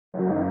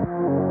Good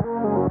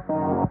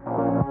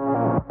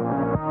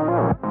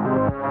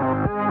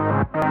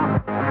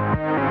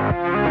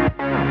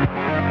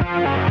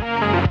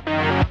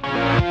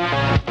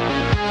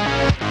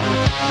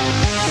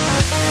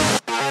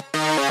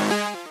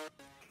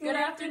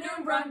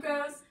afternoon,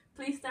 Broncos.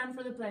 Please stand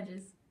for the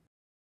pledges.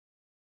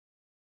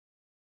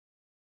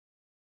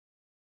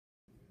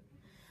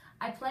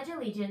 I pledge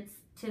allegiance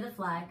to the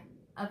flag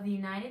of the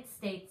United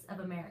States of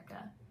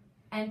America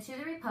and to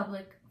the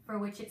republic for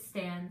which it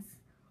stands,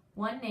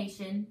 one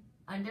nation,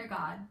 under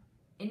God,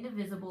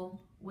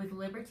 indivisible, with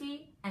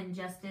liberty and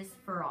justice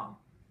for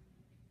all.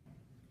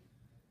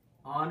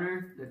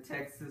 Honor the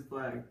Texas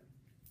flag.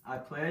 I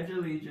pledge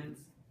allegiance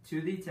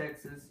to the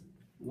Texas,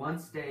 one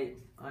state,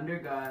 under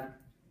God,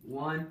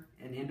 one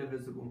and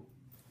indivisible.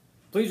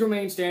 Please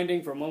remain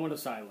standing for a moment of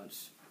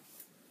silence.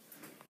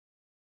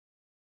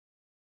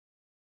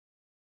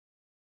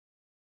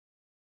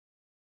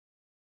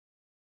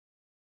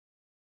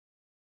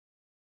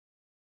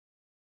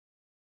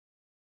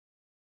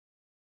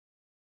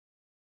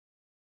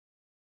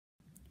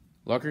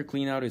 Locker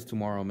cleanout is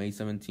tomorrow, May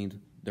 17th,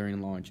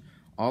 during launch.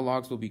 All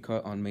locks will be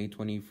cut on May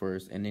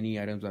 21st, and any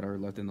items that are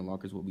left in the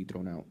lockers will be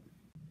thrown out.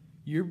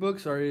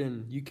 Yearbooks are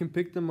in. You can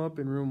pick them up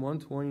in room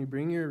 120.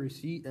 Bring your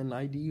receipt, an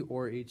ID,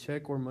 or a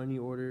check or money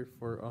order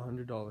for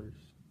 $100.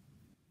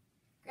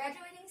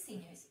 Graduating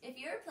seniors, if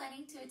you are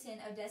planning to attend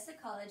Odessa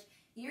College,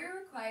 you are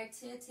required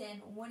to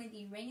attend one of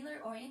the regular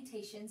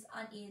orientations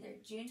on either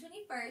June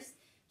 21st,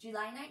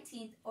 July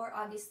 19th, or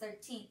August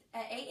 13th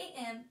at 8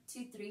 a.m.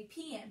 to 3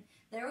 p.m.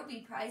 There will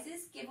be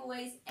prizes,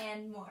 giveaways,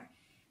 and more.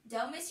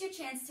 Don't miss your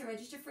chance to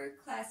register for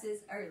classes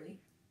early.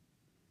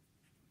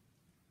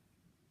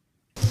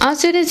 All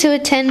students who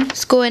attend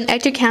school in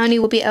Ector County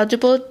will be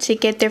eligible to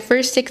get their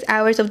first 6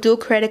 hours of dual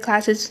credit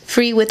classes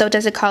free with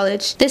Odessa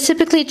College. This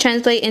typically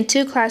translates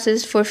into 2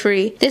 classes for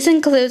free. This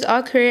includes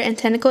all career and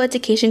technical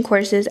education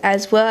courses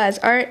as well as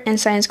art and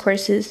science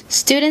courses.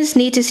 Students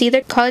need to see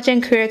their college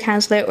and career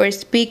counselor or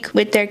speak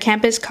with their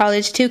campus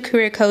college to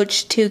career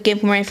coach to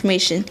get more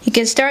information. You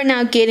can start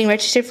now getting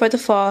registered for the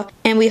fall,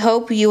 and we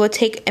hope you will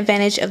take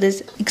advantage of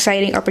this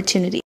exciting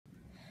opportunity.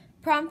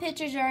 Prom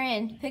pictures are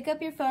in. Pick up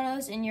your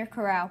photos in your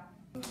corral.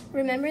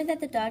 Remember that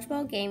the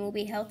dodgeball game will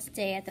be held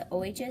today at the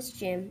OHS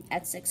gym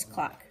at 6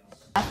 o'clock.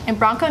 And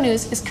Bronco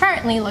News is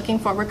currently looking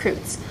for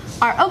recruits.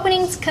 Our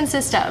openings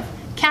consist of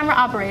camera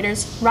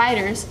operators,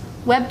 writers,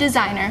 web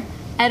designer,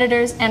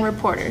 editors, and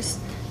reporters.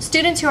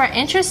 Students who are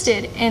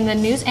interested in the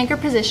news anchor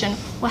position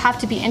will have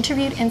to be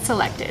interviewed and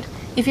selected.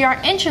 If you are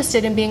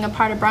interested in being a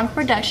part of Bronco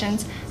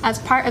Productions as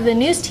part of the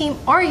news team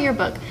or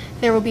yearbook,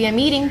 there will be a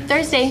meeting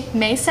Thursday,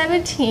 May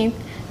 17th,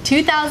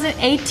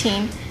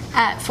 2018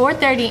 at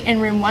 4:30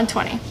 in room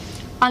 120.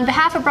 On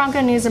behalf of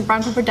Bronco News and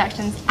Bronco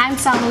Productions, I'm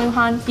Salma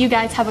Lujan. You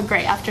guys have a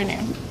great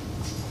afternoon.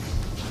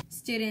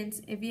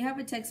 Students, if you have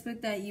a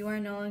textbook that you are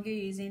no longer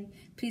using,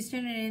 please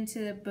turn it into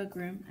the book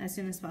room as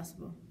soon as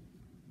possible.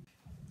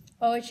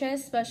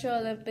 OHS Special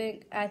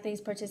Olympic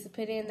athletes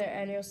participated in their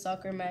annual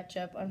soccer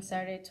matchup on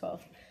Saturday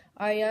 12th.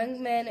 Our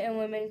young men and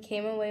women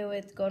came away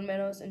with gold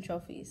medals and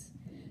trophies.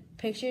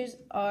 Pictures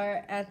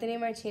are Anthony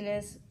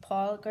Martinez,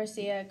 Paul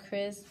Garcia,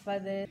 Chris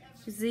Valdez,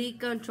 Zeke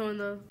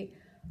Anchondo,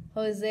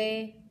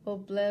 Jose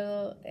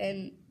Obledo,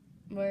 and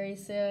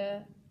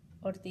Marisa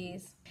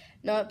Ortiz.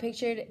 Not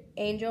pictured,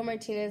 Angel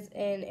Martinez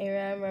and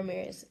Aram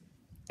Ramirez.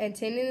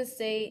 Attending the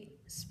state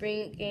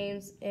spring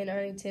games in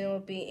Arlington will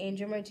be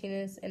Angel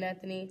Martinez and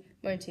Anthony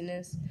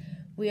Martinez.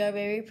 We are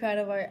very proud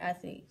of our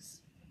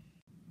athletes.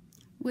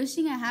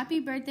 Wishing a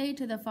happy birthday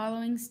to the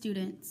following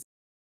students: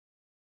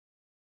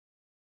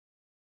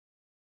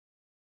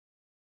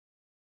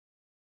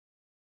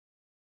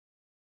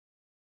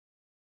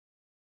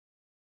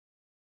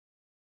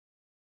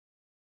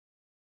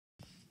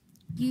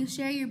 you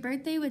share your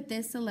birthday with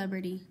this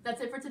celebrity.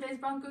 That's it for today's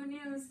Bronco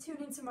News. Tune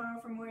in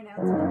tomorrow for more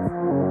announcements.